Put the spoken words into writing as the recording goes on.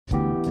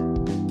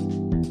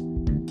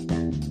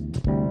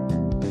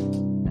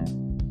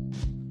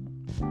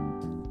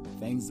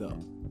Things Up,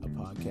 a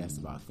podcast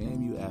about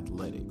FAMU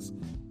athletics,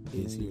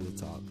 is here to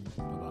talk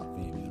about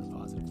FAMU in a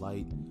positive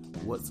light,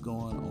 what's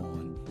going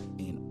on,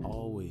 and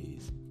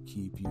always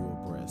keep you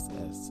abreast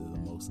as to the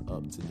most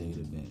up-to-date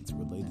events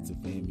related to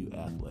FAMU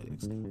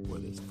athletics,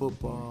 whether it's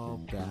football,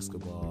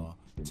 basketball,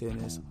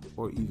 tennis,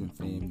 or even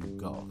FAMU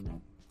golf.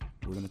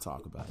 We're going to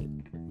talk about it.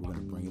 We're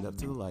going to bring it up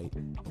to the light,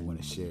 and we're going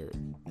to share it,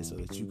 and so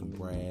that you can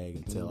brag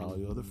and tell all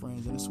your other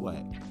friends in the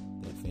SWAC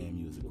that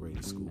FAMU is the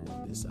greatest school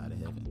on this side of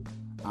heaven.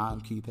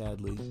 I'm Keith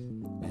Hadley,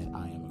 and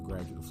I am a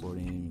graduate of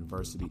Florida A&M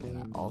University, and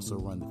I also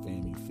run the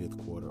FAMU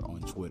Fifth Quarter on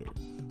Twitter.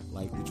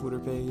 Like the Twitter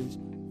page,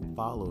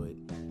 follow it,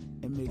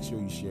 and make sure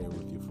you share it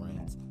with your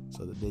friends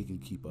so that they can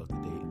keep up to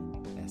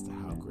date as to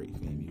how great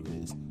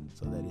FAMU is,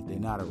 so that if they're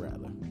not a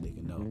Rattler, they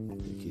can know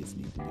their kids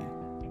need to be.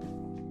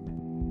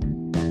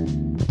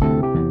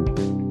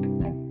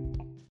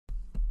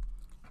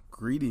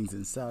 Greetings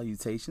and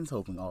salutations,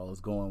 hoping all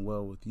is going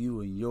well with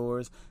you and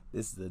yours.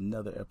 This is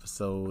another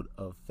episode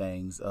of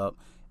Things Up,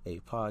 a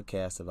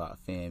podcast about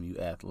FAMU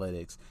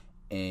athletics.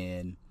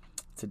 And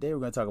today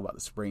we're going to talk about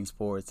the spring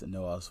sports. I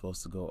know I was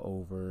supposed to go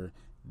over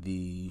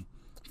the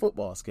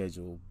football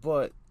schedule,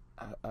 but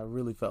I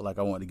really felt like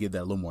I wanted to give that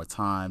a little more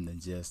time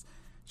than just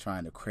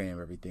trying to cram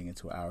everything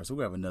into an hour. So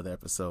we're going to have another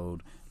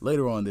episode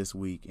later on this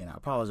week, and I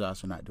apologize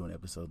for not doing an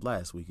episode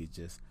last week. It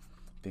just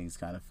things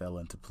kind of fell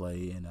into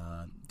play and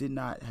did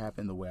not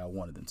happen the way I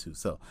wanted them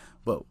to.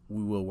 But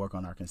we will work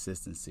on our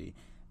consistency.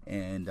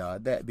 And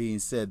that being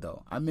said,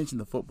 though, I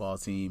mentioned the football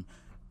team.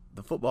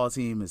 The football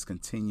team has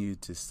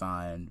continued to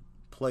sign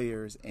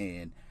players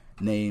and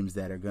names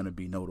that are going to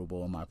be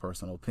notable in my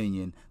personal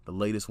opinion. The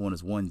latest one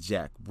is one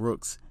Jack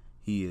Brooks.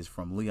 He is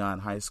from Leon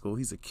High School.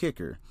 He's a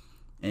kicker,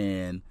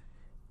 and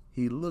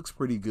he looks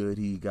pretty good.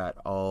 He got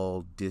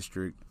all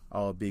district,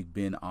 all Big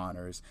Ben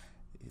honors.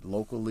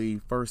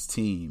 Locally, first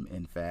team,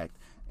 in fact,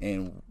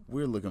 and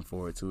we're looking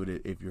forward to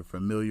it. If you're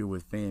familiar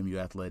with FAMU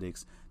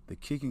athletics, the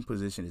kicking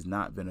position has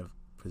not been a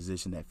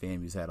position that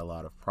FAMU's had a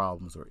lot of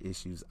problems or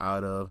issues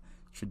out of.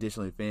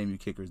 Traditionally, FAMU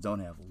kickers don't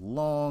have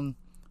long,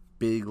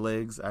 big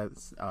legs, I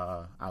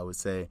would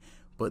say,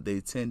 but they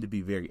tend to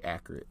be very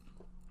accurate,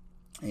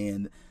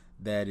 and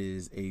that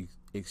is a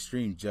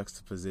extreme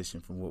juxtaposition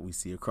from what we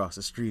see across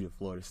the street at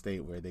Florida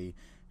State, where they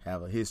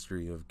have a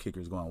history of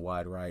kickers going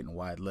wide right and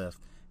wide left.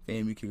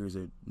 FAMU kickers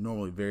are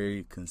normally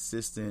very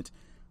consistent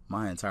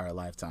my entire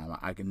lifetime.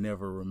 I can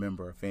never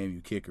remember a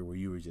FAMU kicker where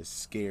you were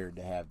just scared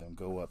to have them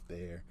go up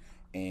there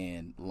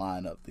and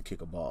line up to kick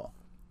a ball.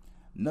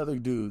 Another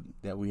dude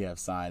that we have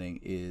signing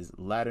is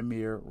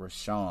Latimer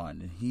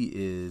Rashawn. He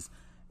is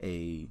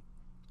a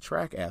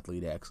track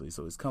athlete, actually.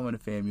 So he's coming to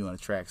FAMU on a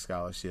track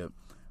scholarship,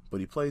 but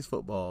he plays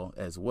football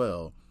as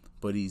well.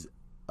 But he's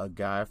a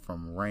guy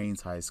from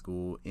Rains High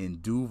School in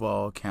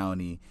Duval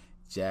County,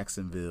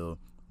 Jacksonville.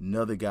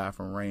 Another guy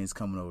from Rains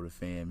coming over to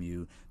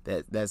FAMU.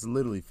 That's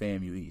literally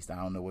FAMU East. I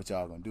don't know what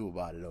y'all going to do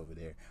about it over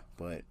there,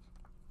 but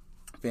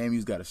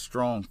FAMU's got a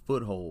strong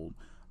foothold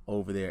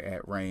over there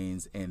at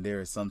Rains, and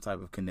there is some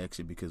type of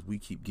connection because we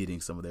keep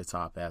getting some of their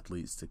top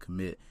athletes to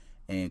commit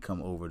and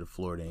come over to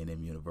Florida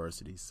A&M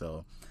University.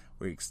 So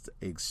we're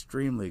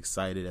extremely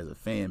excited as a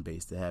fan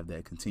base to have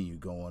that continue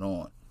going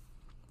on.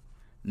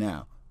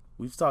 Now,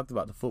 we've talked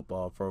about the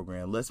football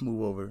program. Let's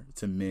move over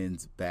to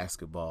men's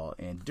basketball.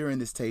 And during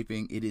this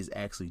taping, it is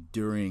actually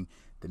during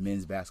the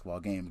men's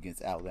basketball game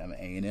against Alabama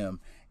A&M.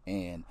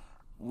 And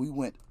we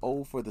went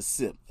 0 for the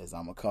SIP, as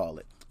I'm going to call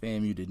it.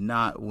 FAMU did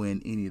not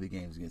win any of the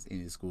games against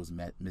any of the schools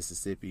in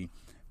Mississippi.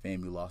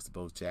 FAMU lost to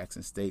both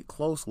Jackson State.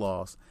 Close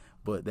loss,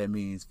 but that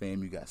means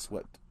FAMU got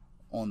swept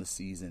on the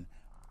season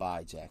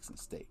by Jackson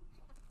State.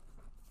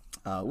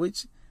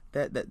 Which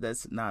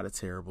that's not a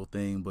terrible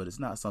thing, but it's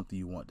not something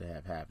you want to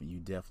have happen. You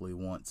definitely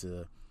want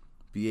to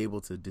be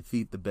able to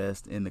defeat the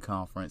best in the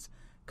conference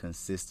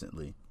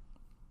consistently.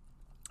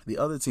 The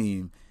other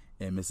team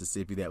in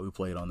Mississippi that we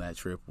played on that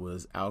trip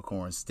was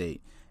Alcorn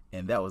State,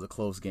 and that was a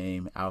close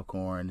game.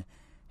 Alcorn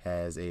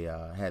has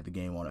had the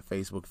game on a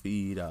Facebook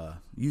feed,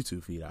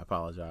 YouTube feed, I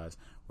apologize,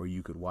 where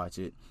you could watch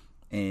it,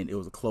 and it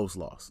was a close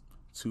loss,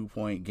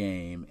 2-point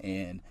game,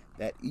 and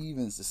that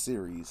evens the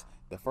series.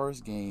 The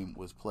first game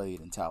was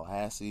played in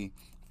Tallahassee.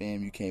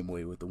 FAMU came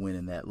away with the win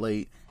in that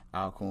late.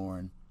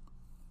 Alcorn,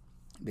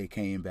 they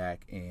came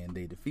back and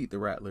they defeat the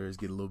Rattlers,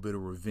 get a little bit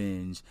of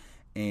revenge,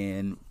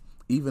 and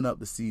even up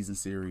the season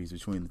series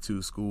between the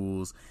two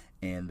schools.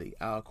 And the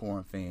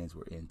Alcorn fans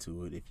were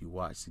into it. If you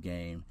watch the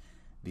game,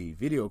 the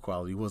video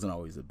quality wasn't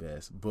always the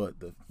best, but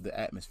the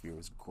atmosphere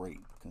was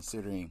great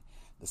considering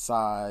the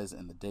size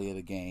and the day of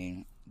the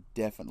game.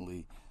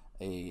 Definitely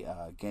a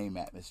game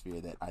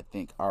atmosphere that I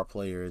think our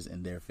players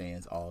and their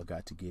fans all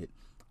got to get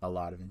a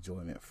lot of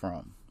enjoyment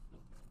from.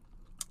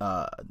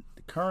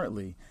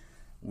 Currently,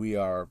 we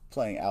are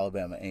playing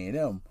Alabama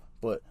A&M,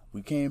 but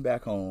we came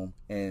back home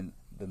and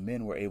the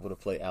men were able to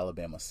play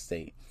Alabama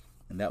State,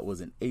 and that was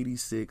an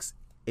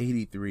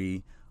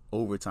 86-83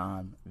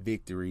 overtime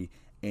victory.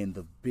 And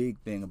the big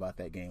thing about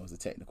that game was the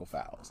technical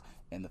fouls,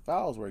 and the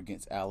fouls were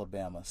against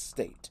Alabama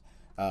State.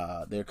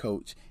 Their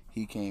coach,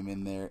 he came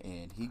in there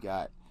and he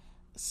got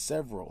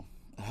several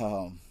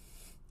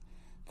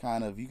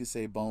kind of, you could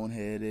say,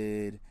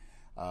 boneheaded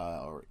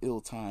or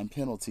ill-timed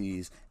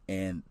penalties,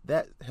 and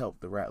that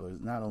helped the Rattlers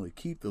not only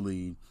keep the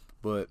lead,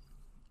 but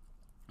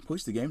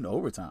push the game to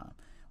overtime.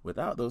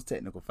 Without those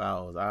technical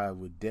fouls, I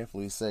would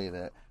definitely say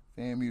that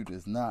FAMU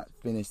does not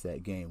finish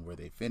that game where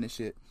they finish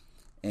it,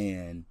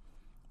 and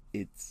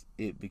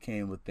it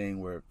became a thing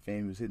where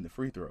FAMU was hitting the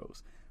free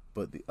throws.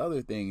 But the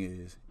other thing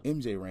is,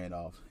 MJ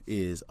Randolph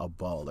is a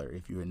baller.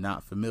 If you're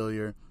not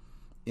familiar,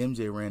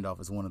 MJ Randolph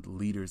is one of the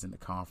leaders in the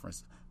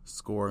conference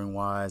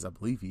scoring-wise. I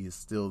believe he is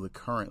still the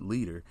current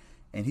leader,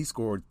 and he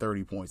scored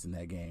 30 points in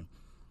that game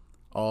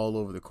all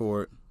over the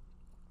court.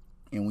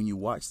 And when you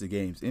watch the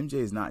games, MJ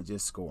is not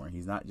just scoring.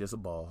 He's not just a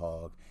ball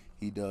hog.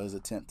 He does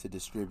attempt to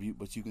distribute,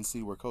 but you can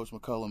see where Coach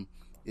McCollum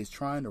is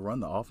trying to run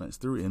the offense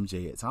through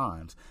MJ at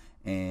times,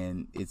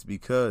 and it's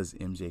because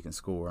MJ can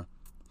score.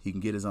 He can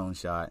get his own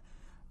shot.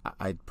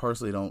 I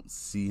personally don't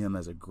see him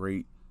as a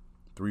great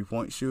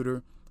three-point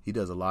shooter. He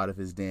does a lot of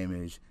his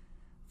damage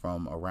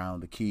from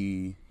around the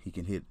key. He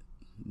can hit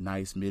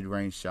nice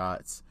mid-range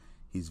shots.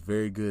 He's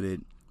very good at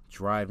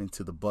driving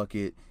to the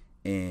bucket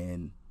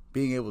and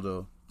being able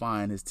to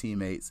find his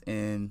teammates.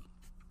 And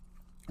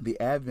the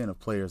advent of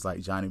players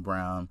like Johnny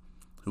Brown,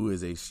 who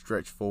is a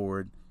stretch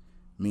forward,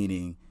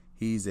 meaning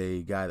he's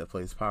a guy that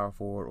plays power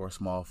forward or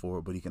small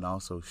forward, but he can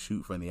also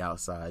shoot from the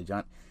outside.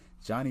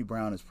 Johnny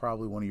Brown is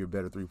probably one of your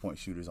better three-point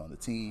shooters on the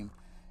team,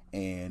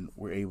 and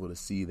we're able to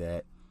see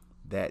that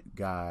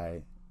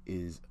guy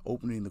is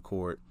opening the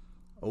court,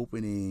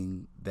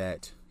 opening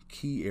that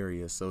key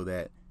area so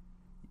that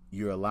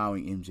you're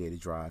allowing MJ to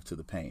drive to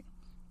the paint.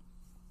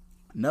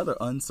 Another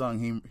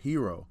unsung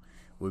hero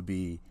would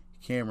be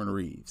Cameron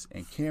Reeves.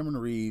 And Cameron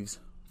Reeves'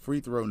 free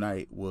throw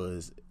night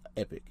was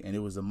epic, and it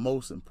was the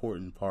most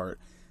important part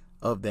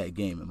of that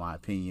game, in my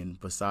opinion,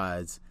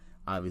 besides,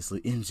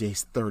 obviously,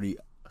 MJ's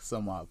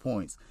 30-some-odd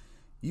points.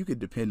 You could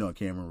depend on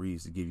Cameron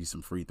Reeves to give you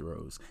some free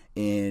throws.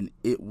 And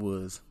it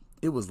was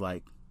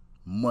like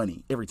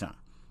money every time.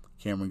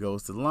 Cameron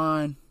goes to the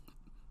line,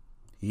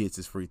 he hits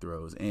his free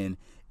throws. And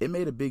it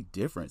made a big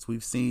difference.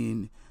 We've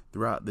seen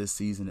throughout this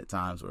season at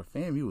times where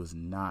FAMU was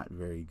not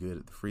very good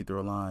at the free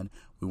throw line.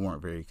 We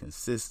weren't very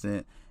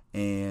consistent,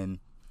 and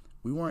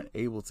we weren't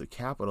able to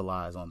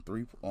capitalize on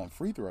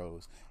free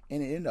throws,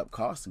 and it ended up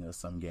costing us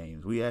some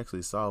games. We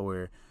actually saw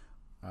where,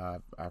 I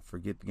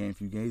forget the game a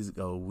few days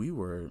ago, we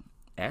were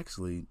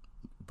actually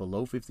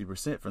below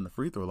 50% from the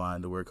free throw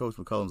line, to where Coach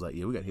McCollum's like,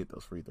 yeah, we got to hit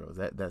those free throws.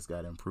 That's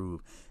got to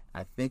improve.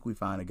 I think we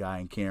find a guy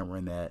in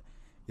Cameron that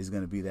is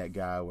going to be that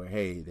guy where,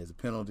 hey, there's a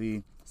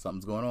penalty,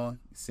 something's going on,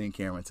 send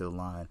Cameron to the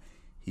line.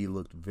 He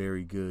looked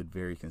very good,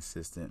 very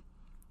consistent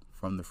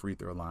from the free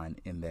throw line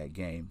in that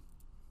game.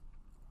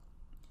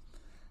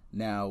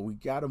 Now, we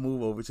got to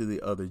move over to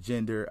the other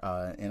gender,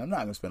 and I'm not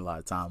going to spend a lot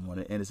of time on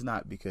it, and it's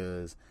not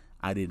because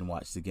I didn't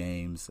watch the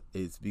games.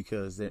 It's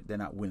because they're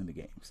not winning the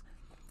games.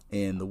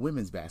 And the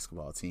women's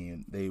basketball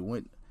team, they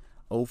went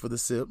 0 for the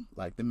SIP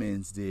like the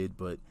men's did,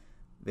 but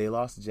they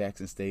lost to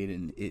Jackson State,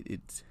 and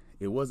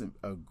it wasn't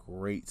a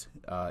great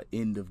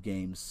end of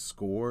game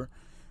score.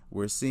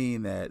 We're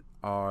seeing that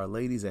our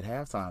ladies at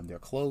halftime, they're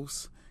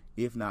close,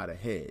 if not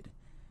ahead.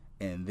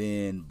 And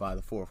then by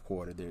the fourth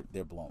quarter,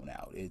 they're blown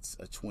out. It's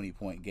a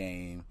 20-point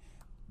game,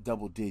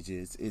 double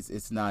digits.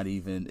 It's not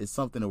even. It's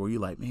something where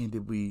you're like, man,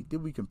 did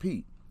we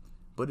compete?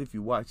 But if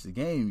you watch the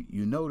game,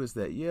 you notice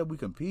that, yeah, we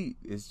compete.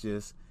 It's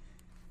just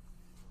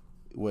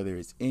whether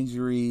it's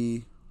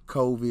injury,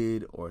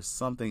 COVID, or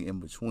something in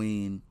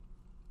between,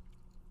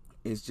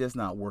 it's just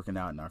not working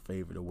out in our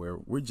favor to where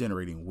we're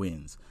generating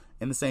wins.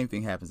 And the same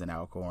thing happens in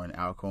Alcorn.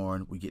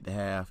 Alcorn, we get to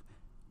half,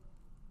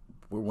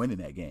 we're winning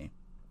that game.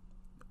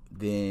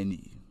 Then you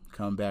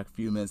come back a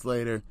few minutes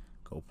later,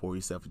 go pour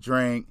yourself a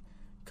drink,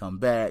 come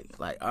back,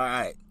 like, all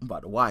right, I'm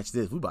about to watch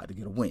this. We're about to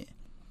get a win.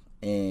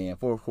 And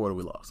fourth quarter,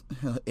 we lost.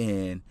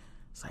 And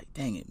it's like,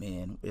 dang it,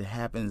 man. It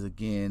happens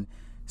again.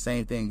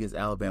 Same thing against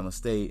Alabama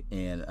State,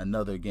 and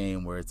another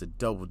game where it's a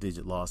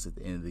double-digit loss at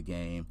the end of the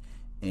game.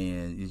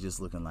 And you're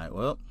just looking like,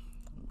 well,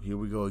 here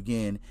we go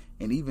again.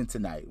 And even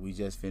tonight, we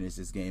just finished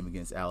this game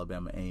against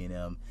Alabama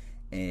A&M,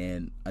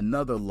 and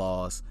another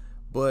loss,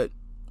 but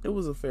it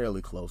was a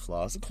fairly close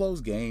loss. A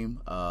close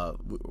game.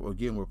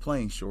 Again, we're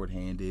playing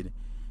shorthanded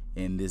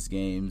in this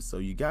game, so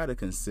you got to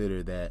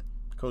consider that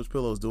Coach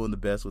Pillow's doing the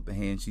best with the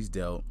hand she's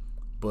dealt,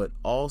 but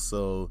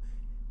also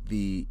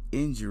the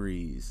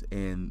injuries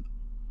and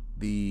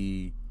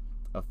the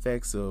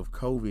effects of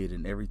COVID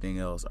and everything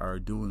else are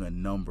doing a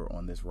number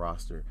on this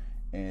roster,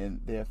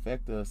 and they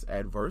affect us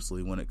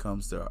adversely when it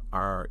comes to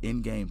our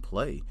in-game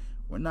play.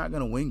 We're not going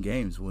to win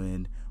games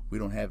when we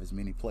don't have as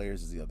many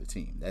players as the other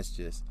team. That's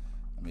just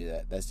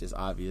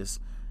obvious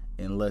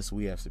unless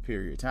we have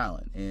superior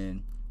talent.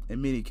 And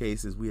in many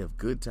cases, we have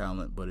good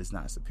talent, but it's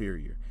not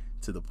superior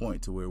to the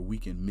point to where we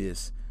can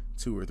miss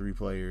 2 or 3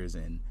 players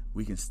and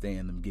we can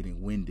stand them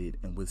getting winded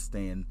and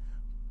withstand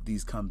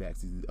these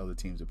comebacks these other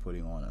teams are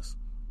putting on us.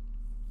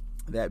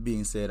 That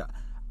being said,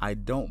 I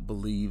don't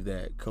believe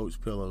that Coach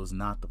Pillow is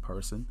not the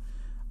person.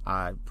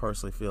 I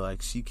personally feel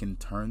like she can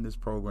turn this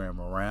program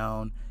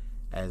around.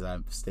 As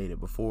I've stated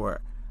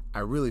before, I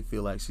really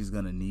feel like she's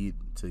going to need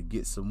to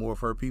get some more of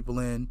her people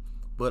in,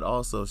 but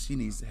also she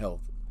needs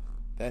health.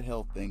 That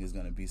health thing is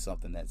going to be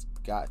something that's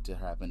got to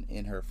happen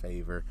in her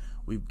favor.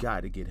 We've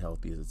got to get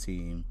healthy as a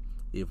team.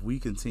 If we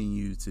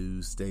continue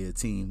to stay a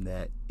team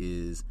that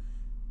is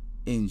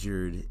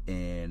injured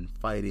and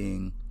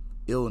fighting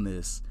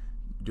illness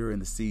during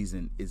the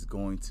season, it's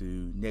going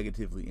to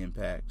negatively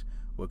impact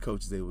what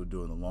Coach is able to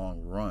do in the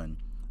long run.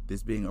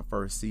 This being her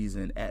first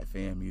season at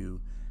FAMU,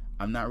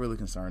 I'm not really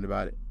concerned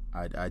about it.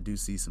 I do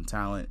see some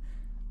talent.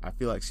 I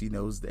feel like she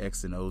knows the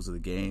X and O's of the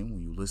game.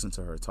 When you listen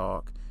to her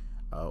talk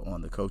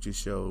on the coach's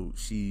show,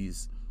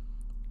 she's,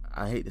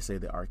 I hate to say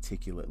the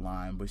articulate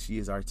line, but she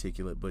is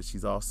articulate, but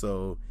she's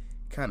also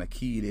kind of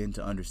keyed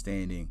into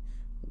understanding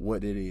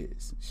what it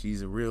is.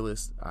 She's a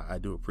realist. I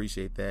do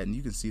appreciate that, and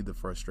you can see the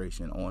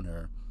frustration on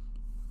her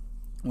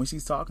when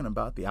she's talking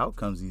about the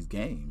outcomes of these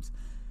games.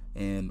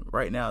 And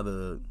right now,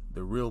 the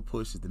real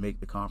push is to make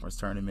the conference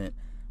tournament.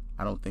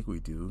 I don't think we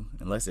do,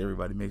 unless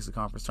everybody makes the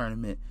conference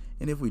tournament.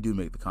 And if we do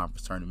make the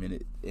conference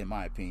tournament, in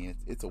my opinion,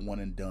 it's a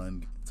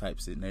one-and-done type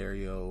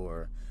scenario,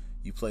 or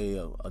you play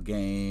a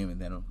game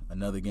and then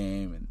another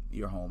game and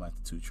you're home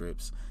after 2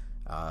 trips.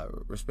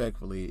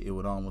 Respectfully, it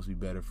would almost be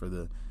better for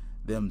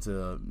them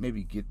to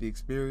maybe get the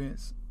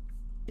experience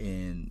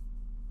and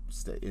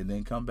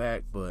then come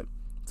back. But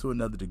to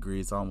another degree,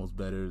 it's almost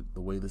better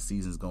the way the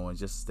season's going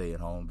just to stay at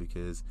home,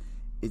 because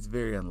it's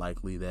very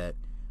unlikely that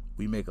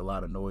we make a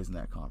lot of noise in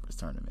that conference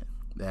tournament.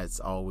 That's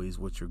always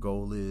what your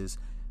goal is,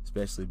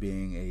 especially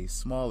being a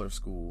smaller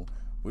school.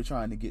 We're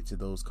trying to get to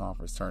those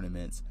conference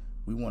tournaments.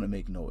 We want to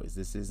make noise.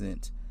 This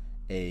isn't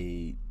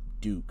a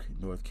Duke,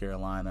 North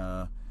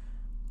Carolina,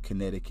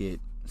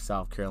 Connecticut,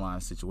 South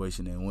Carolina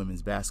situation in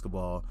women's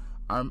basketball.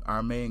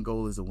 Our main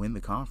goal is to win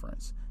the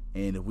conference.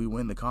 And if we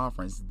win the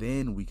conference,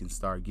 then we can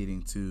start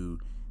getting to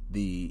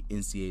the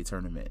NCAA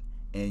tournament.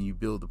 And you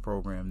build the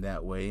program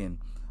that way. And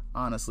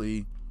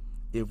honestly,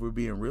 if we're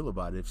being real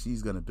about it, if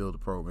she's going to build a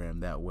program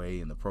that way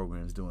and the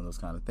program's doing those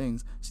kind of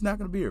things, she's not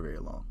going to be here very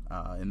long.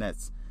 And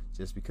that's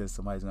just because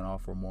somebody's going to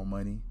offer more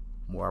money,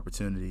 more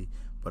opportunity.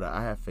 But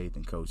I have faith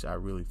in Coach. I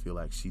really feel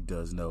like she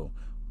does know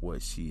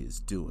what she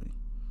is doing.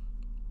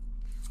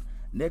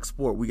 Next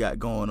sport we got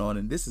going on,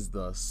 and this is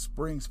the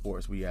spring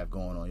sports we have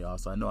going on, y'all.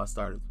 So I know I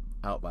started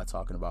out by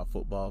talking about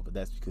football, but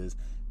that's because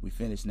we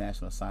finished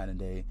National Signing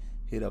Day,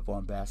 hit up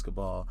on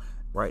basketball.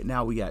 Right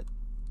now we got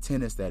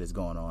tennis that is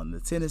going on. The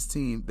tennis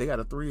team, they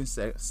got a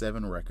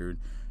 3-7 record,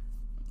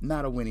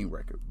 not a winning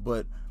record,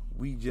 but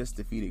we just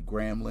defeated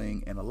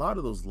Grambling, and a lot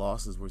of those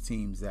losses were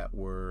teams that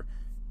were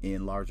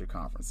in larger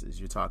conferences.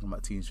 You're talking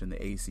about teams from the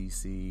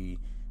ACC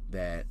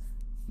that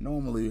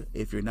normally,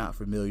 if you're not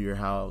familiar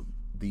how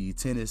the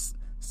tennis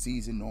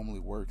season normally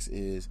works,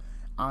 is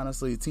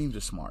honestly teams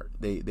are smart.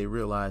 They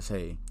realize,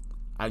 hey,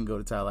 I can go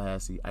to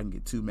Tallahassee, I can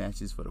get 2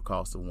 matches for the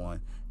cost of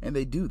 1, and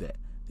they do that.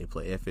 They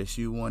play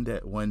FSU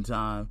one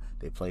time,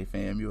 they play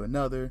FAMU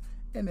another,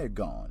 and they're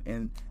gone.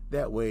 And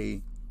that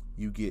way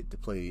you get to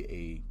play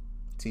a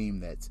team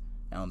that's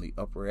on the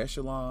upper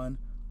echelon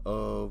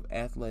of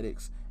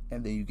athletics,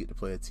 and then you get to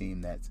play a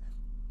team that's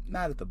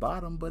not at the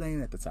bottom but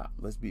ain't at the top.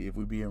 If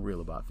we're being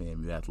real about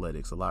FAMU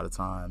athletics, a lot of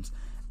times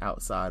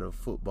outside of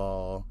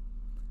football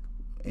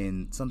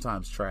and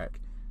sometimes track,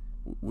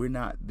 we're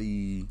not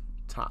the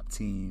top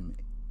team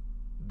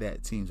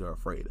that teams are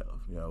afraid of.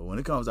 You know, when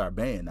it comes to our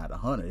band, not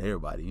 100,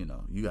 everybody, you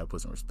know, you got to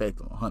put some respect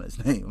on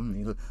 100's name. I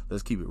mean,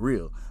 let's keep it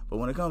real. But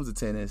when it comes to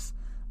tennis,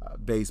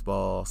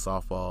 baseball,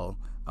 softball,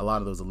 a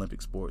lot of those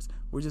Olympic sports,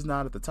 we're just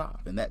not at the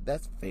top. And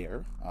that's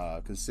fair,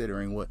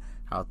 considering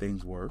how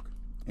things work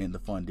and the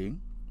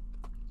funding.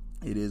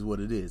 It is what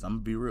it is. I'm going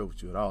to be real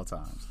with you at all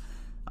times.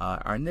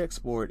 Our next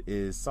sport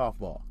is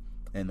softball,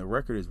 and the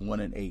record is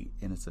 1-8,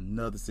 and it's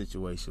another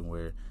situation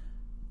where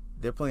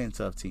they're playing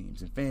tough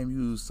teams. And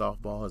FAMU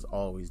softball has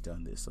always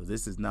done this. So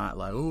this is not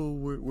like, oh,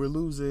 we're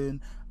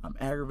losing, I'm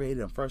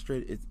aggravated, I'm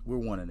frustrated. We're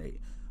 1-8.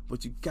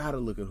 But you got to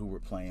look at who we're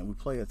playing. We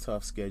play a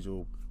tough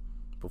schedule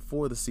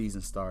before the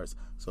season starts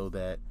so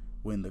that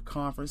when the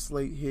conference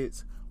slate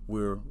hits,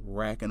 we're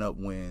racking up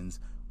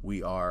wins.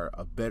 We are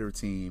a better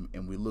team,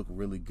 and we look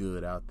really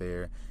good out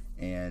there.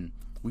 And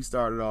we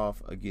started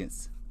off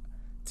against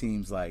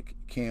teams like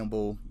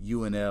Campbell,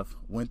 UNF,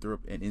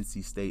 Winthrop, and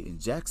NC State in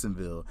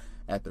Jacksonville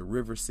at the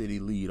River City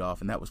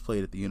leadoff, and that was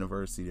played at the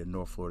University of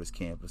North Florida's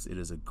campus. It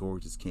is a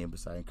gorgeous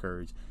campus. I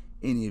encourage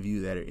any of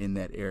you that are in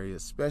that area,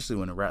 especially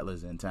when the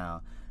Rattlers are in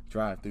town,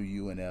 drive through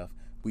UNF.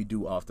 We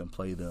do often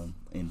play them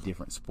in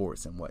different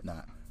sports and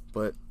whatnot.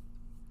 But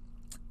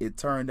it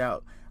turned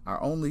out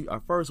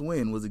our first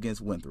win was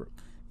against Winthrop.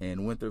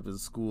 And Winthrop is a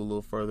school a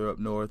little further up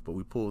north, but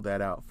we pulled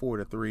that out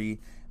 4-3.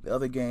 The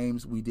other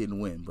games we didn't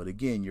win. But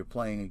again, you're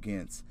playing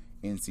against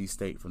NC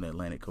State from the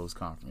Atlantic Coast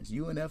Conference.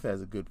 UNF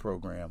has a good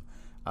program.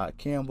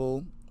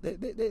 Campbell,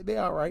 they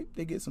all right.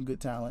 They get some good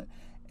talent.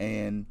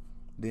 And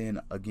then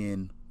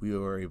again, we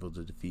were able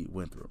to defeat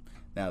Winthrop.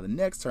 Now the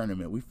next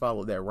tournament, we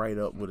followed that right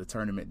up with a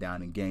tournament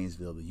down in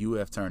Gainesville, the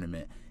UF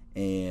tournament.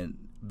 and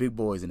big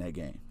boys in that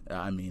game.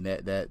 I mean,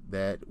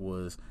 that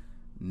was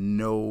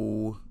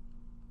no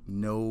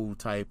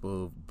type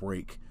of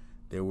break.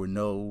 There was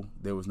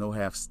no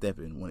half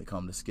stepping when it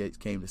came to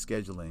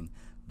scheduling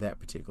that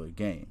particular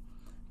game.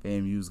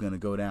 FAMU's going to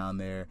go down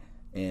there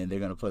and they're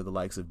going to play the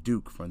likes of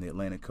Duke from the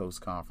Atlantic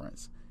Coast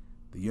Conference,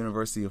 the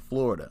University of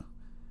Florida,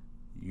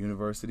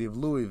 University of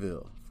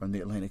Louisville from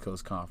the Atlantic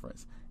Coast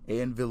Conference,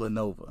 and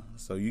Villanova.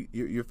 So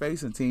you're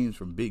facing teams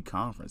from big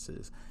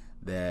conferences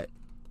that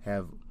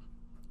have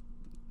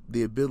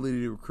the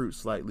ability to recruit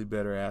slightly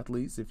better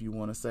athletes, if you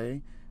want to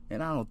say.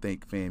 And I don't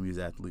think FAMU's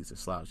athletes are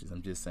slouches.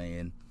 I'm just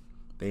saying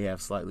they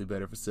have slightly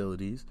better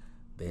facilities.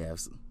 They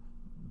have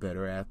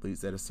better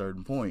athletes at a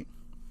certain point.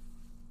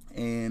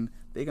 And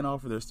they can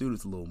offer their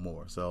students a little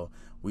more. So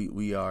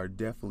we are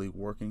definitely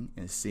working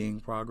and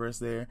seeing progress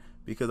there,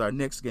 because our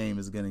next game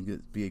is going to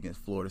be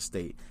against Florida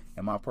State.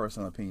 In my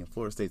personal opinion,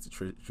 Florida State's a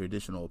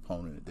traditional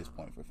opponent at this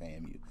point for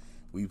FAMU.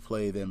 We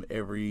play them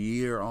every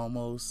year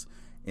almost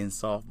in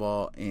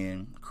softball,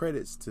 and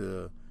credits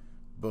to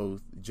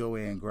both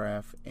Joanne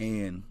Graff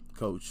and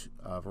Coach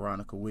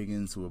Veronica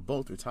Wiggins, who are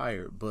both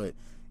retired, but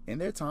in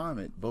their time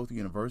at both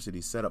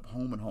universities set up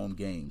home and home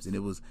games, and it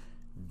was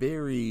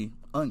very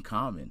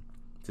uncommon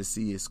to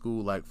see a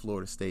school like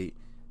Florida State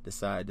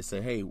decide to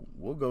say, hey,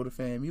 we'll go to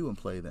FAMU and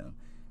play them.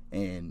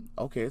 And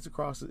okay, it's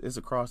across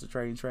the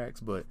train tracks,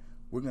 but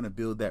we're going to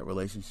build that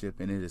relationship,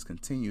 and it has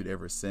continued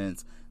ever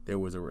since. There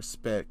was a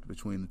respect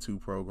between the two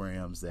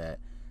programs that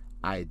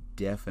I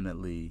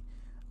definitely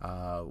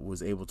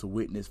was able to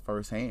witness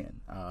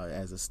firsthand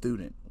as a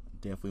student.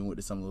 Definitely went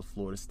to some of those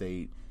Florida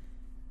State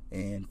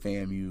and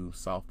FAMU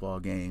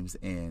softball games,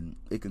 and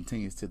it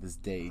continues to this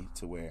day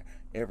to where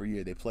every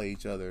year they play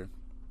each other,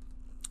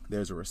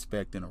 there's a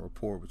respect and a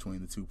rapport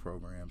between the two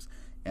programs,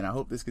 and I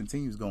hope this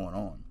continues going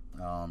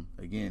on.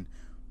 Again,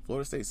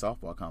 Florida State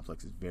softball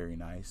complex is very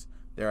nice.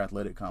 Their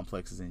athletic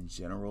complexes in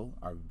general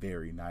are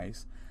very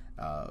nice,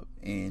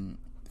 and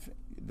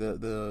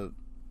the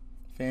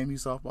FAMU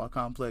softball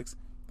complex,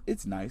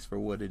 it's nice for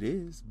what it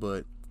is,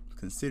 but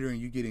considering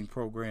you getting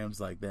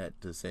programs like that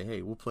to say,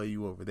 hey, we'll play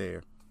you over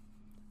there,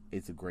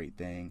 it's a great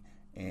thing.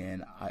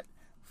 And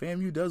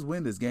FAMU does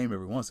win this game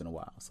every once in a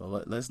while, so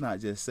let's not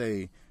just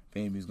say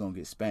FAMU's going to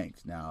get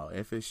spanked. Now,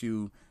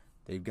 FSU,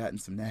 they've gotten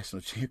some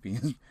national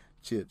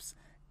championships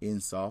in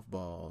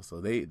softball, so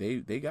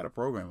they got a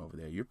program over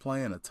there. You're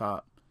playing a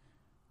top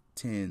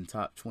 10,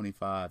 top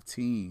 25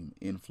 team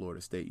in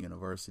Florida State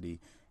University,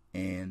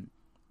 and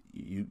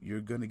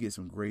you're going to get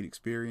some great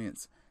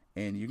experience,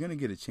 and you're going to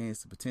get a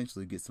chance to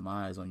potentially get some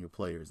eyes on your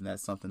players, and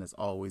that's something that's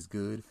always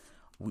good.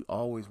 We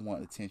always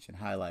want attention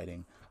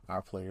highlighting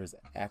our players'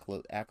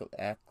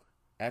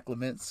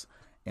 acclimates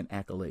and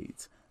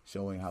accolades,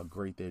 showing how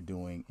great they're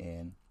doing,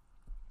 and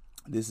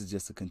this is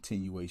just a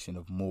continuation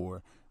of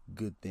more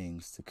good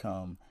things to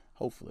come,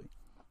 hopefully.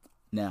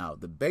 Now,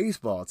 the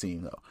baseball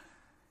team, though,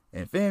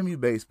 and FAMU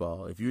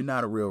baseball, if you're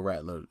not a real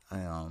Rattler,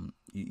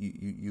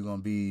 you're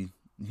gonna be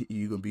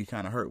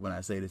kind of hurt when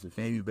I say this, but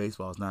FAMU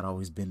baseball has not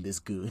always been this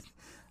good.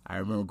 I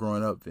remember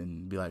growing up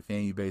and be like,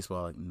 FAMU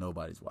baseball, like,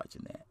 nobody's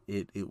watching that.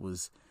 It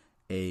was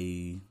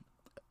a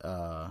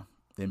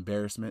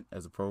embarrassment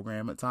as a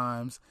program at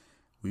times.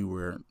 We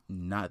were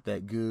not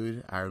that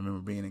good. I remember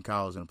being in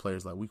college and the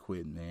players like, we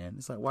quit, man.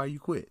 It's like, why you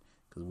quit?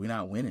 Because we're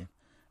not winning.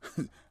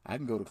 I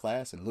can go to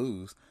class and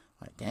lose.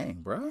 Like,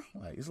 dang, bro.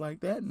 Like, it's like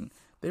that. And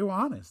they were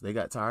honest. They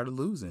got tired of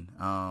losing.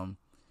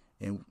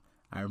 And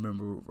I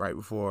remember right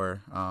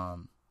before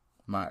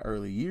my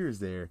early years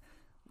there,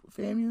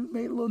 FAMU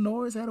made a little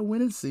noise, had a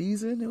winning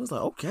season. It was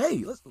like,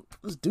 okay,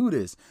 let's do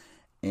this.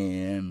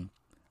 And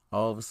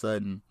all of a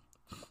sudden,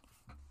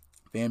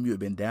 FAMU had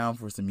been down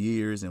for some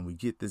years, and we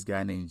get this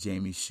guy named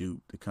Jamie Shoup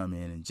to come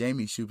in. And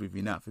Jamie Shoup, if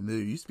you're not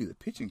familiar, used to be the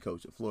pitching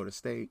coach at Florida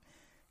State.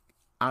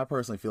 I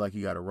personally feel like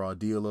he got a raw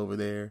deal over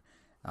there.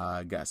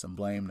 Got some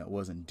blame that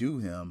wasn't due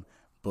him,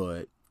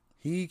 but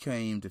he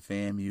came to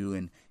FAMU,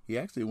 and he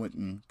actually went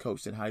and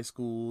coached at high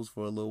schools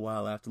for a little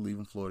while after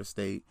leaving Florida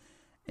State,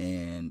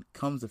 and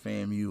comes to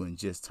FAMU and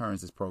just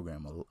turns his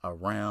program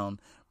around,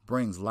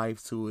 brings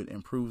life to it,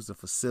 improves the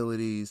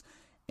facilities.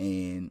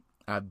 And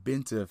I've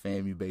been to a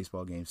FAMU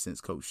baseball game since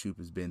Coach Shoup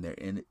has been there,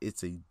 and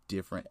it's a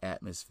different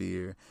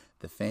atmosphere.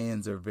 The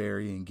fans are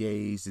very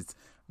engaged. It's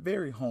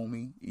very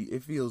homey.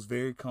 It feels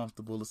very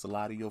comfortable. It's a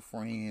lot of your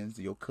friends,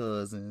 your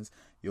cousins,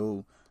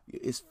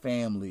 it's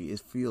family.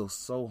 It feels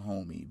so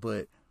homey,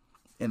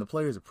 and the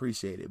players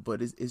appreciate it,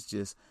 but it's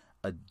just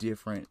a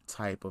different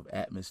type of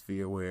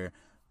atmosphere where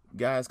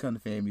guys come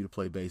to FAMU to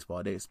play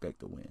baseball. They expect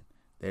to win.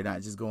 They're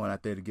not just going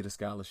out there to get a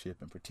scholarship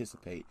and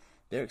participate.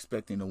 They're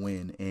expecting to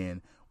win,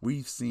 and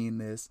we've seen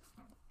this.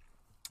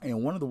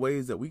 And one of the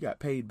ways that we got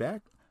paid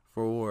back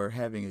for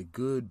having a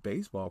good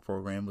baseball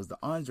program was the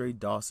Andre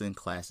Dawson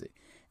Classic.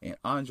 And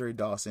Andre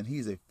Dawson,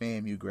 he's a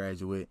FAMU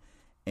graduate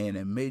and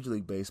a Major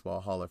League Baseball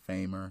Hall of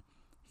Famer.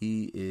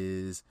 He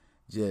is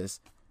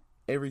just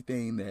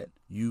everything that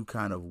you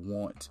kind of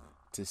want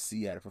to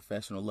see at a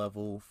professional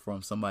level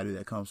from somebody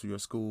that comes from your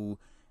school.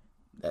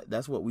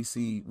 that's what we've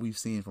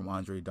seen from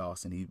Andre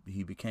Dawson.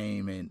 He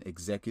became an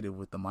executive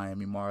with the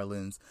Miami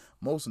Marlins.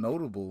 Most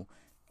notable,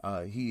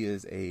 he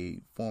is a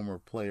former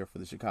player for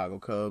the Chicago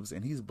Cubs,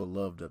 and he's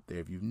beloved up there.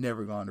 If you've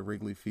never gone to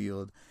Wrigley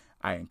Field,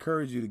 I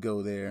encourage you to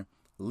go there.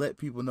 Let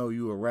people know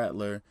you're a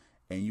Rattler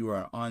and you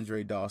are an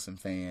Andre Dawson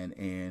fan,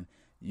 and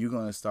you're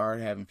going to start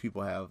having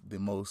people have the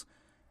most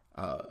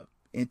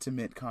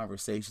intimate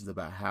conversations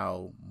about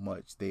how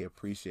much they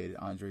appreciated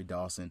Andre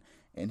Dawson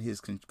and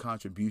his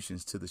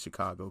contributions to the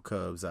Chicago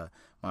Cubs.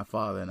 My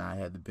father and I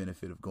had the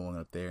benefit of going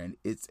up there, and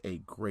it's a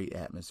great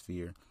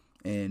atmosphere.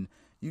 And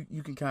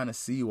you can kind of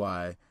see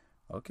why,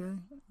 okay,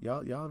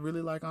 y'all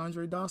really like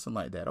Andre Dawson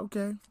like that.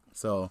 Okay.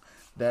 So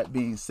that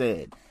being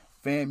said,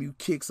 FAMU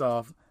kicks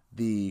off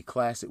the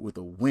Classic with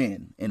a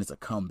win, and it's a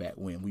comeback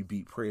win. We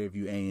beat Prairie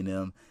View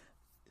A&M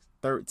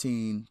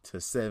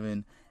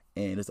 13-7,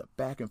 and it's a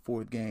back and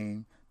forth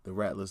game. The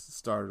Rattlers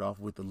started off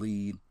with the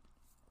lead,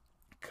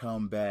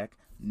 come back.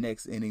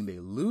 Next inning, they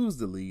lose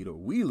the lead, or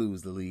we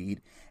lose the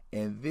lead,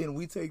 and then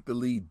we take the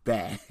lead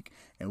back,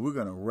 and we're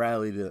going to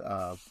rally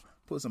to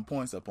put some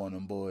points up on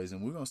them boys,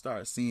 and we're going to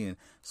start seeing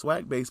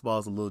SWAC baseball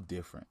is a little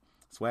different.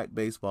 SWAC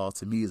baseball,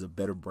 to me, is a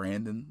better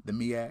brand than the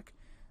MEAC.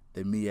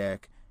 The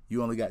MEAC,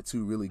 you only got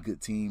 2 really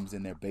good teams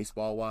in there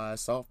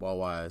baseball-wise.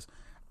 Softball-wise,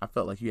 I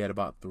felt like you had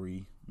about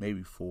 3,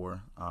 maybe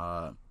 4,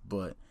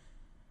 but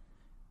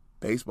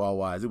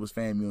baseball-wise, it was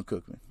FAMU and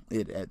Cookman.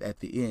 At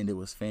the end, it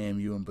was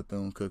FAMU and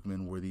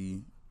Bethune-Cookman were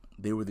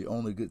the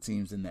only good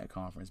teams in that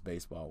conference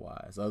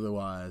baseball-wise.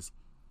 Otherwise,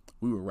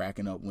 we were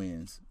racking up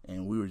wins,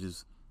 and we were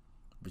just,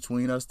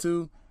 between us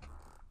two,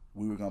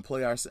 we were going to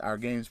play our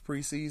games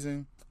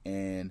preseason,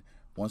 and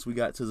once we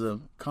got to the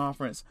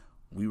conference,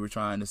 we were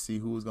trying to see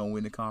who was going to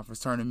win the conference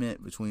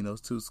tournament between those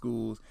 2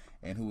 schools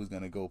and who was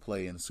going to go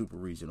play in the super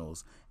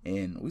regionals.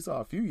 And we saw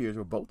a few years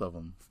where both of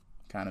them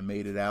kind of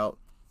made it out.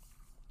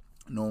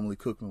 Normally,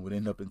 Cookman would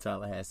end up in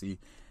Tallahassee,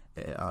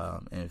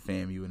 and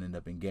FAMU would end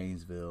up in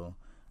Gainesville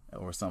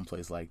or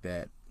someplace like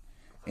that.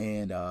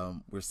 And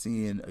we're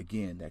seeing,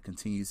 again, that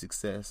continued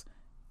success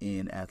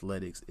in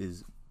athletics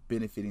is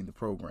benefiting the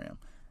program.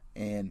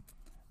 And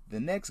the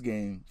next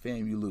game,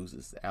 FAMU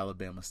loses to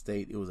Alabama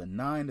State. It was a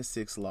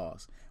 9-6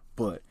 loss,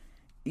 but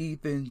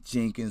Ethan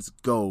Jenkins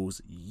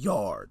goes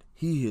yard.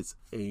 He hits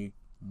a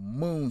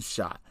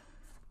moonshot.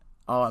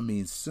 Oh, I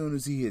mean, as soon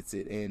as he hits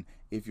it, and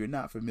if you're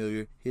not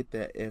familiar, hit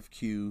that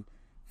FQ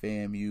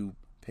FAMU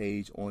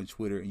page on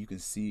Twitter, and you can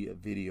see a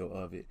video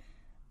of it.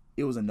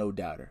 It was a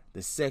no-doubter.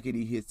 The second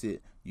he hits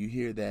it, you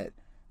hear that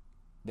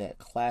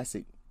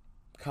classic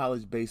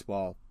college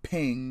baseball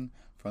ping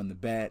from the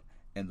bat,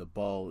 and the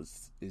ball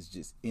is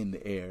just in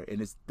the air,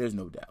 and there's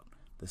no doubt.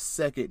 The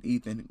second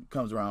Ethan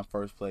comes around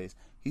first place,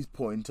 he's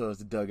pointing towards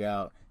the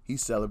dugout.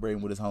 He's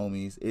celebrating with his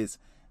homies.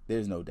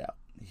 There's no doubt.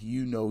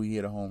 You know he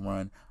hit a home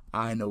run.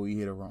 I know he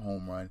hit a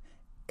home run.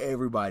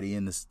 Everybody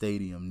in the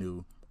stadium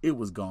knew it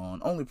was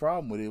gone. Only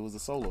problem with it was a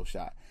solo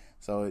shot.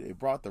 So it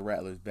brought the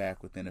Rattlers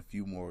back within a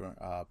few more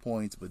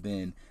points. But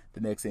then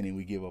the next inning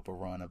we give up a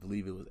run. I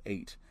believe it was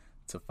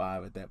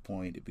 8-5 at that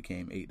point. It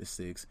became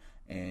 8-6,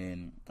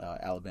 and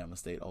Alabama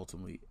State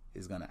ultimately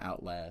is going to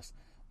outlast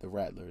the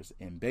Rattlers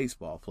in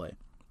baseball play.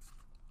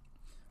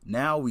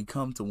 Now we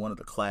come to one of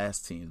the class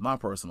teams. My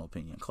personal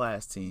opinion,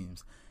 class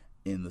teams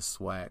in the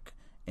SWAC.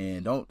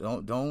 And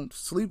don't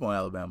sleep on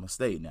Alabama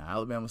State. Now,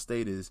 Alabama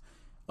State is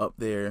up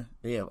there.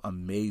 They have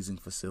amazing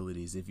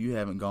facilities. If you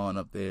haven't gone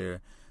up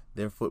there,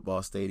 their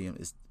football stadium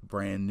is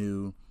brand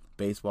new.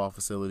 Baseball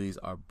facilities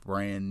are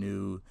brand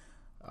new.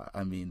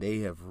 I mean, they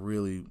have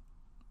really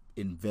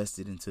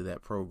invested into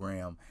that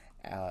program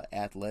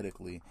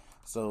athletically.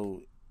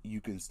 So you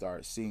can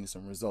start seeing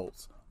some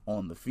results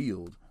on the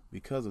field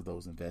because of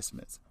those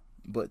investments.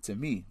 But to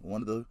me,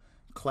 one of the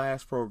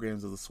class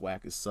programs of the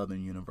SWAC is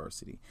Southern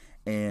University.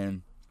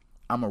 And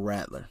I'm a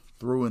Rattler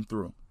through and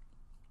through.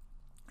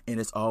 And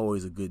it's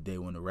always a good day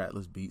when the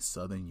Rattlers beat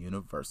Southern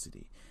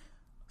University.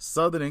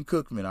 Southern and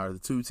Cookman are the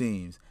 2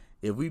 teams.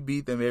 If we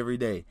beat them every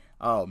day,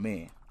 oh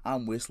man,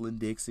 I'm whistling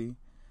Dixie.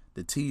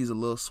 The tea is a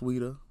little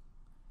sweeter.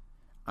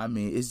 I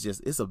mean,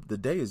 the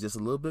day is just a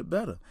little bit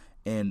better.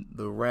 And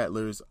the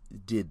Rattlers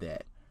did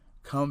that.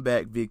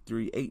 Comeback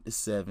victory,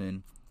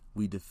 8-7.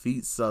 We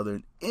defeat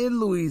Southern in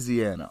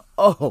Louisiana.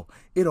 Oh,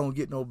 it don't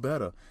get no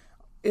better.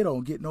 It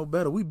don't get no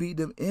better. We beat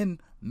them in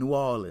New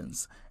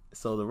Orleans.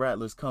 So the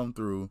Rattlers come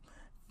through,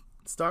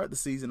 start the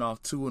season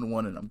off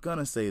 2-1, and I'm going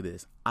to say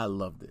this. I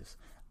love this.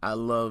 I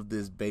love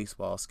this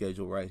baseball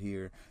schedule right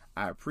here.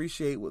 I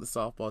appreciate what the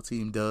softball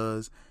team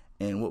does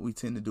and what we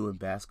tend to do in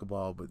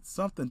basketball, but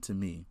something to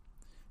me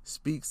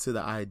speaks to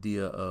the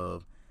idea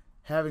of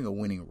having a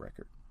winning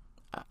record.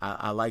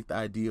 I like the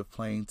idea of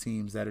playing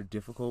teams that are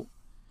difficult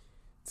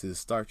to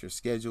start your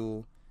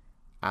schedule.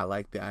 I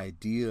like the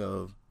idea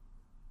of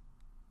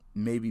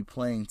maybe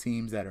playing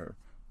teams that are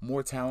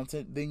more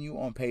talented than you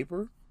on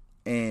paper,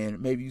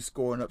 and maybe you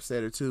score an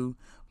upset or 2.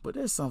 But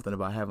there's something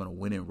about having a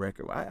winning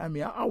record. I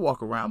mean, I'm gonna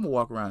walk around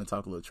and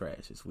talk a little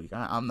trash this week.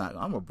 I'm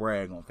gonna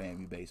brag on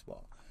FAMU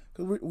baseball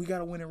because we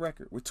got a winning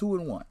record. We're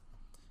 2-1,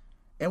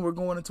 and we're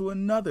going into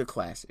another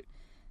classic.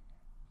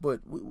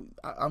 But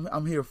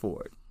I'm here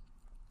for it.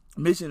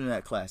 Mentioning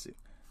that classic,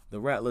 the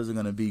Rattlers are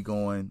going to be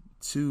going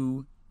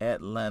to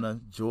Atlanta,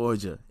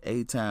 Georgia.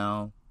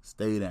 A-Town,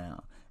 stay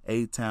down.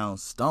 A-Town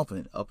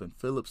stomping up in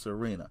Phillips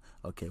Arena.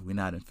 Okay, we're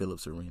not in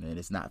Phillips Arena, and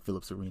it's not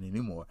Phillips Arena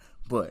anymore.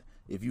 But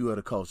if you are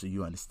the culture,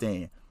 you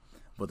understand.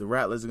 But the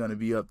Rattlers are going to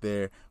be up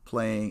there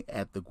playing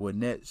at the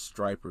Gwinnett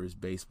Stripers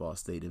Baseball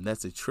Stadium.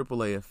 That's a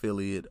AAA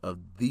affiliate of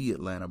the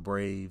Atlanta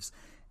Braves.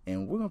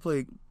 And we're going to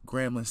play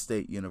Grambling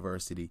State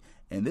University.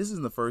 And this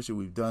isn't the first year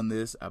we've done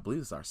this. I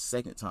believe it's our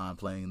second time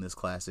playing this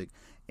classic.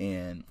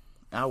 And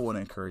I want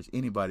to encourage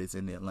anybody that's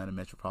in the Atlanta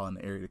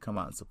metropolitan area to come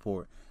out and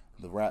support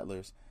the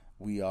Rattlers.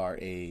 We are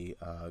a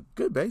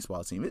good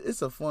baseball team.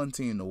 It's a fun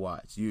team to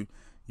watch. You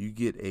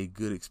get a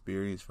good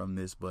experience from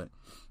this, but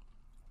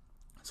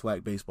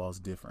SWAC baseball is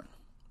different.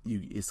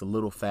 It's a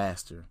little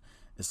faster.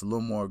 It's a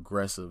little more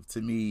aggressive.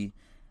 To me,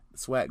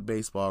 SWAC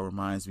baseball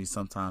reminds me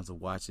sometimes of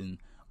watching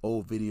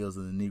old videos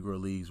of the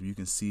Negro Leagues where you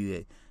can see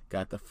that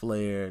got the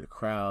flair, the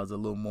crowd's a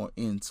little more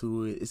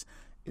into it.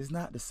 It's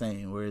not the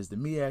same. Whereas the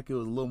MEAC, it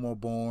was a little more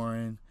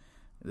boring.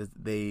 The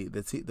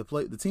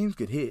teams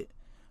could hit,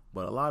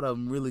 but a lot of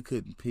them really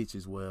couldn't pitch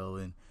as well,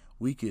 and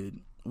we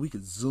could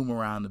zoom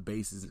around the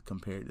bases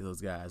compared to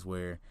those guys,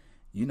 where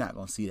you're not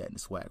going to see that in the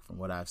SWAC from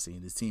what I've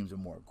seen. The teams are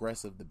more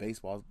aggressive, the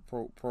baseball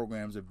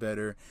programs are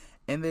better,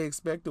 and they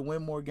expect to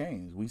win more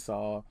games. We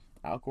saw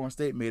Alcorn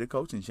State made a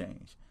coaching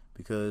change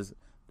because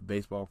the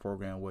baseball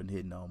program wasn't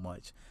hitting on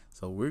much.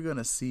 So we're going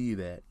to see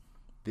that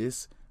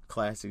this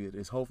classic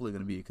is hopefully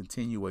going to be a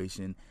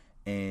continuation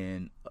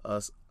and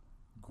us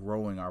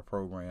growing our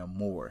program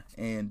more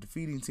and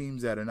defeating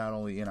teams that are not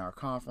only in our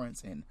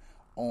conference and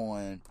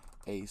on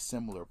a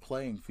similar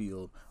playing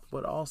field,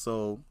 but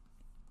also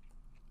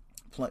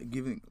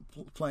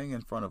playing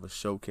in front of a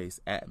showcase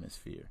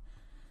atmosphere.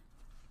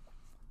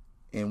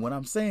 And when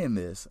I'm saying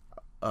this,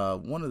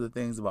 one of the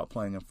things about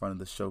playing in front of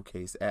the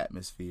showcase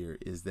atmosphere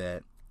is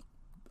that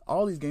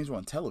all these games were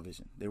on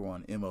television. They were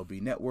on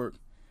MLB Network.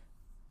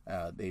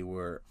 They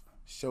were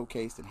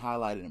showcased and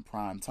highlighted in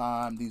prime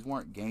time. These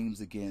weren't games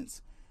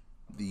against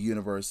the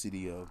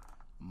University of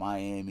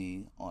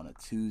Miami on a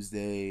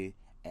Tuesday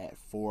at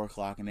 4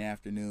 o'clock in the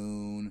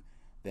afternoon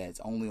that's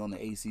only on the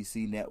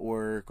ACC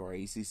Network or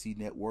ACC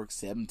Network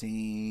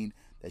 17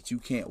 that you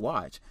can't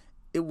watch.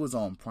 It was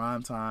on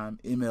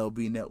primetime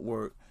MLB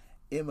Network.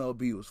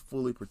 MLB was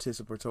fully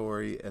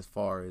participatory as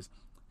far as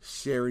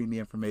sharing the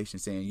information,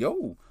 saying,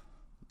 yo,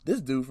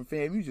 this dude from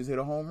FAMU just hit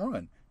a home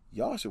run.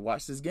 Y'all should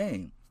watch this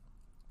game.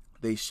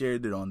 They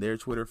shared it on their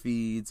Twitter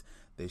feeds.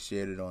 They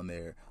shared it on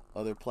their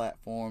other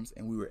platforms,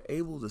 and we were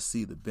able to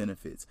see the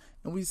benefits.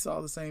 And we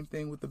saw the same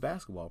thing with the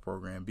basketball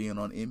program being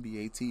on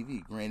NBA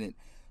TV. Granted,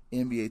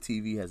 NBA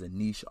TV has a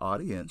niche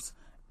audience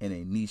and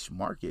a niche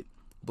market,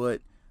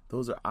 but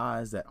those are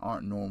eyes that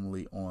aren't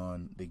normally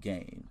on the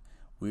game.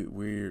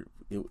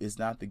 It's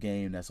not the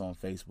game that's on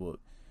Facebook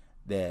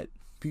that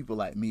people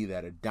like me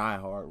that are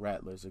diehard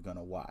Rattlers are going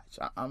to watch.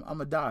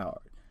 I'm a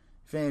diehard.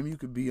 Fam, you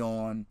could be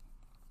on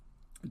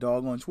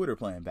doggone Twitter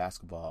playing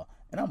basketball,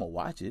 and I'm going to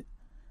watch it.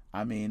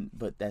 I mean,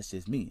 but that's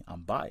just me.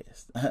 I'm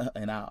biased,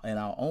 and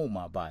I'll own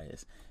my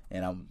bias.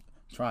 And I'm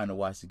trying to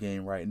watch the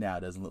game right now.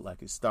 It doesn't look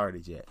like it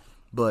started yet,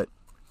 but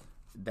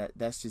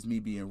that's just me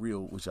being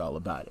real with y'all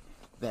about it.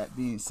 That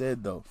being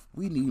said, though,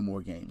 we need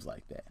more games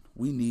like that.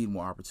 We need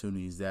more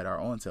opportunities that are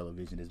on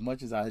television. As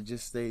much as I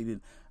just stated,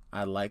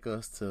 I'd like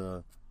us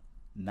to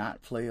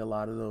not play a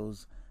lot of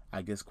those,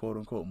 I guess,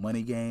 quote-unquote,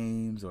 money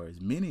games or as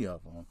many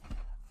of them.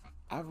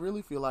 I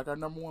really feel like our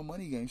number one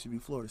money game should be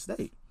Florida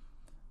State.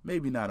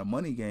 Maybe not a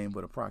money game,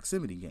 but a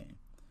proximity game.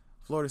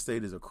 Florida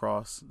State is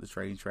across the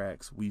train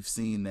tracks. We've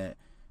seen that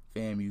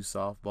FAMU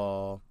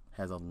softball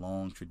has a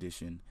long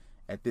tradition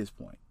at this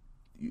point.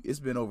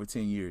 It's been over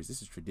 10 years.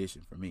 This is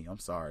tradition for me. I'm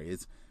sorry.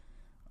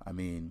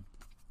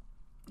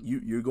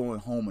 You're going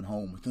home and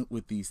home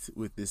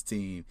with this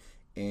team,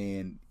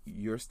 and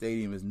your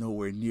stadium is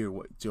nowhere near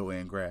what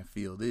Joanne Graff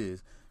Field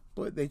is,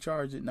 but they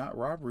charge it not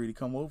robbery to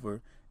come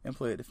over and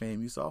play at the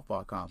FAMU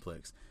softball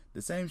complex.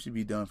 The same should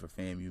be done for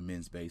FAMU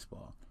men's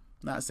baseball.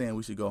 Not saying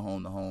we should go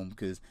home to home,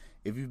 because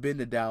if you've been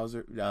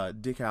to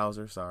Dick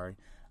Hauser,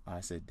 I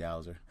said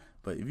Dowser,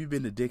 but if you've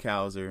been to Dick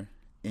Hauser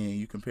and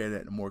you compare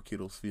that to Moore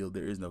Kittles Field,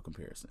 there is no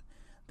comparison.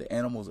 The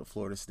animals at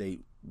Florida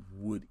State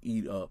would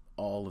eat up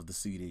all of the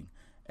seating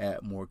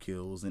at Moore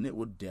Kittles, and it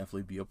would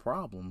definitely be a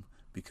problem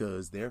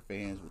because their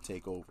fans would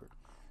take over,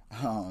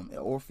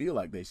 or feel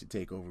like they should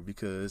take over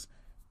because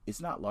it's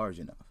not large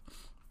enough.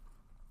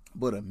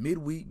 But a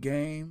midweek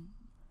game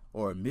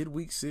or a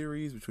midweek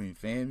series between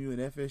FAMU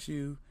and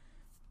FSU,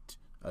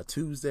 a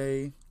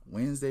Tuesday,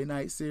 Wednesday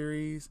night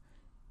series,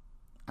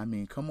 I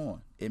mean, come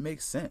on. It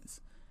makes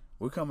sense.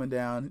 We're coming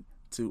down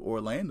to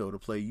Orlando to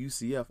play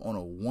UCF on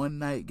a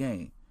one-night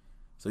game.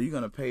 So you're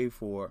going to pay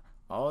for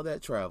all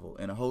that travel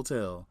and a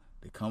hotel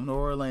to come to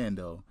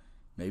Orlando,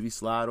 maybe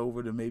slide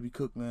over to maybe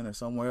Cookman or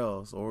somewhere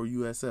else or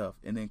USF,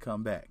 and then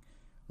come back.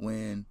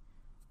 When,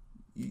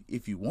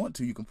 if you want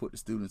to, you can put the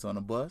students on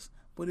a bus,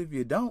 but if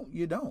you don't,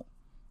 you don't.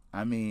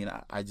 I mean,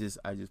 I just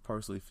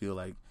personally feel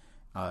like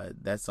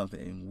that's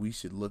something we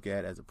should look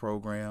at as a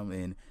program.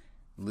 And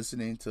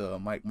listening to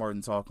Mike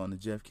Martin talk on the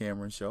Jeff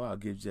Cameron show, I'll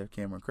give Jeff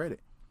Cameron credit.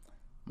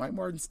 Mike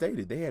Martin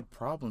stated they had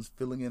problems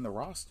filling in the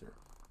roster,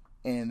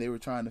 and they were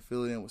trying to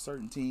fill it in with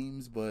certain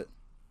teams, but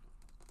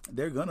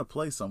they're going to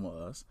play some of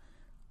us.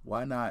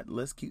 Why not?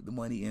 Let's keep the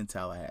money in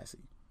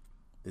Tallahassee.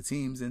 The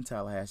teams in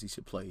Tallahassee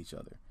should play each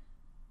other.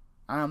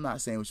 I'm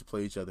not saying we should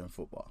play each other in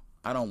football.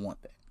 I don't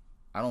want that.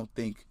 I don't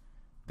think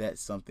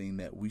that's something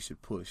that we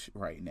should push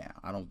right now.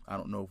 I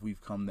don't know if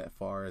we've come that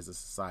far as a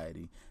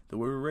society that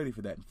we're ready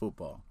for that in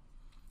football.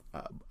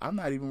 I'm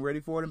not even ready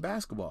for it in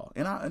basketball,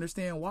 and I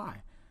understand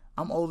why.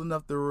 I'm old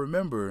enough to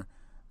remember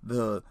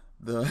the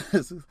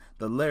the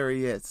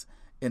lariats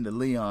in the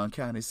Leon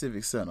County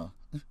Civic Center,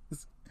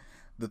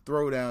 the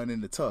throwdown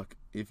in the tuck,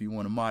 if you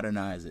want to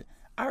modernize it.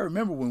 I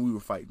remember when we were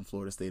fighting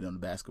Florida State on the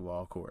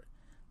basketball court.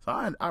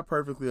 So I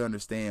perfectly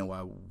understand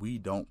why we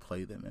don't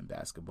play them in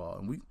basketball.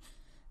 And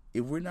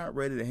if we're not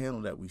ready to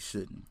handle that, we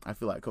shouldn't. I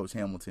feel like Coach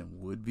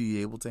Hamilton would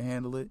be able to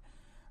handle it,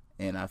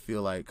 and I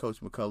feel like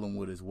Coach McCullum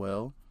would as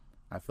well.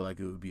 I feel like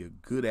it would be a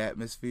good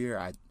atmosphere.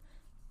 I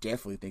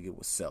definitely think it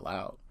would sell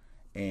out,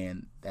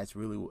 and that's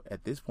really,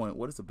 at this point,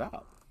 what it's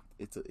about.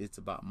 It's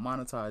about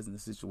monetizing the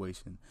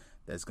situation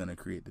that's going to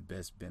create the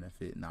best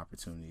benefit and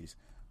opportunities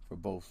for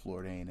both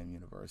Florida A&M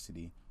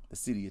University, the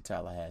city of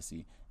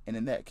Tallahassee, and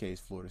in that case,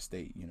 Florida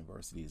State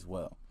University as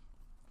well.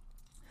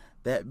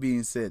 That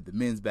being said, the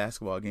men's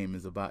basketball game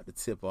is about to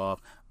tip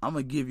off. I'm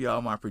gonna give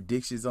y'all my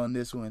predictions on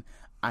this one.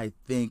 I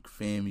think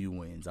FAMU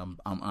wins.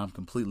 I'm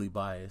completely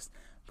biased,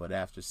 but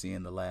after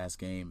seeing the last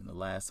game and the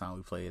last time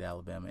we played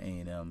Alabama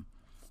A&M,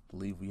 I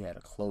believe we had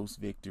a close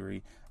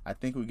victory. I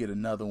think we get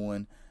another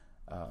one.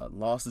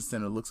 Lawson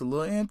Center looks a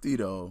little empty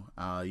though.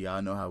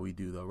 Y'all know how we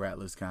do though.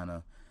 Rattlers kind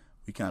of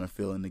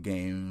fill in the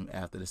game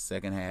after the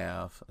second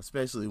half,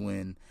 especially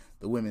when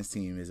the women's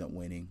team isn't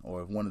winning,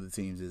 or if one of the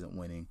teams isn't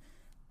winning.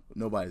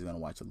 Nobody's going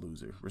to watch a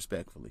loser,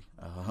 respectfully.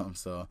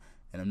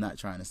 And I'm not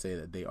trying to say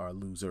that they are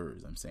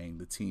losers. I'm saying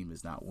the team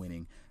is not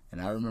winning.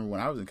 And I remember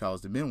when I was in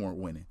college, the men weren't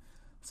winning.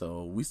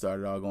 So we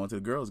started all going to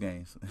the girls'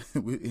 games.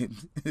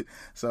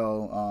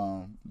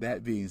 So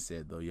that being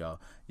said, though,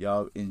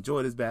 y'all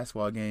enjoy this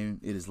basketball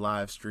game. It is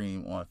live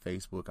stream on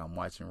Facebook. I'm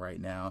watching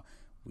right now.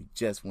 We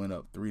just went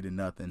up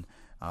 3-0.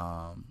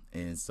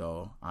 And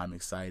so I'm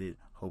excited,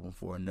 hoping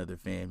for another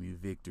FAMU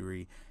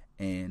victory.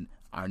 And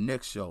our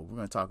next show, we're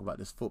going to talk about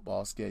this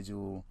football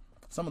schedule,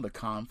 some of the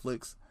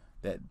conflicts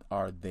that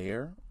are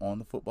there on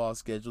the football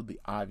schedule, the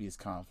obvious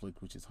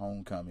conflict, which is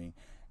homecoming,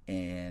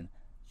 and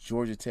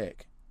Georgia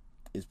Tech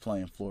is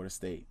playing Florida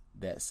State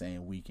that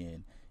same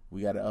weekend.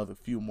 We got a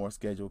few more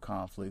scheduled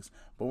conflicts,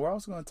 but we're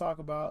also going to talk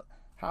about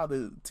how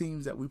the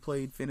teams that we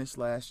played finished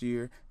last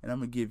year, and I'm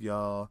going to give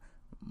y'all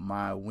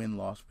my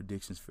win-loss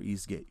predictions for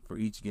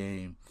each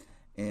game.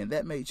 And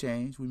that may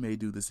change. We may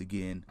do this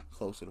again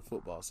closer to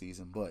football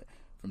season, but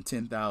from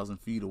 10,000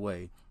 feet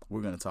away,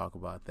 we're going to talk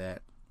about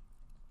that.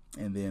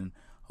 And then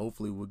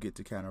hopefully we'll get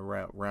to kind of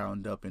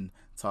round up and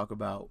talk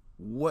about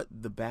what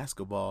the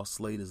basketball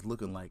slate is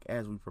looking like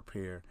as we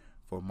prepare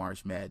for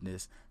March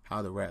Madness,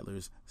 how the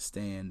Rattlers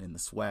stand in the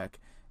SWAC,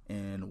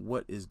 and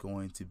what is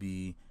going to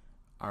be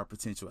our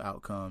potential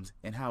outcomes,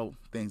 and how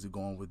things are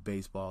going with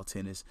baseball,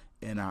 tennis,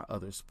 and our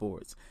other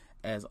sports.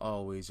 As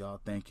always,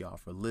 y'all, thank y'all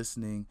for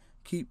listening.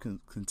 Keep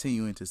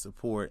continuing to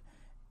support.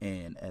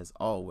 And as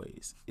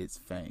always, it's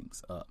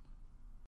Fangs Up.